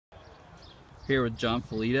Here with John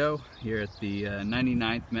Felitto here at the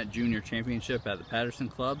 99th Met Junior Championship at the Patterson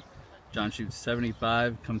Club. John shoots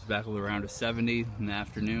 75, comes back with a round of 70 in the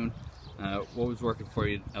afternoon. What was working for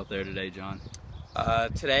you out there today, John?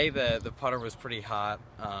 Today the putter was pretty hot.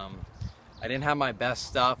 I didn't have my best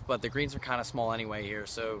stuff, but the greens are kind of small anyway here,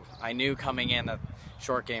 so I knew coming in that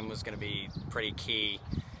short game was going to be pretty key.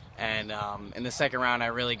 And in the second round, I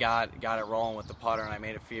really got it rolling with the putter, and I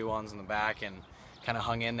made a few ones in the back and kind of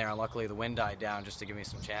hung in there. And luckily, the wind died down just to give me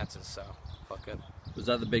some chances, so felt good. Was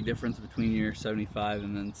that the big difference between your 75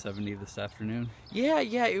 and then 70 this afternoon? Yeah,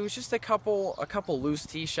 it was just a couple loose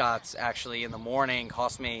tee shots actually in the morning.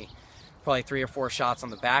 Cost me probably 3 or 4 shots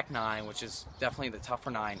on the back nine, which is definitely the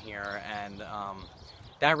tougher nine here, and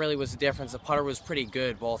that really was the difference. The putter was pretty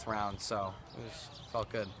good both rounds, so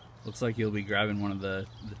felt good. Looks like you'll be grabbing one of the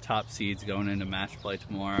top seeds going into match play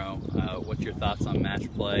tomorrow. What's your thoughts on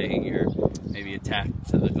match play, your maybe attack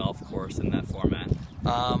to the golf course in that format?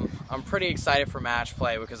 I'm pretty excited for match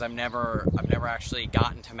play because I've never actually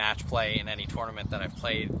gotten to match play in any tournament that I've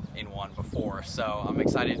played in one before. So I'm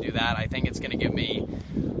excited to do that. I think it's going to give me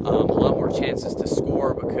a lot more chances to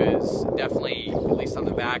score because definitely, at least on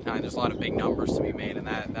the back nine, there's a lot of big numbers to be made, and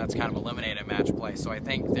that's kind of eliminated match play. So I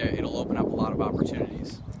think it'll open up a lot of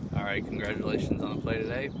opportunities. All right, congratulations on the play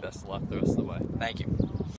today. Best of luck the rest of the way. Thank you.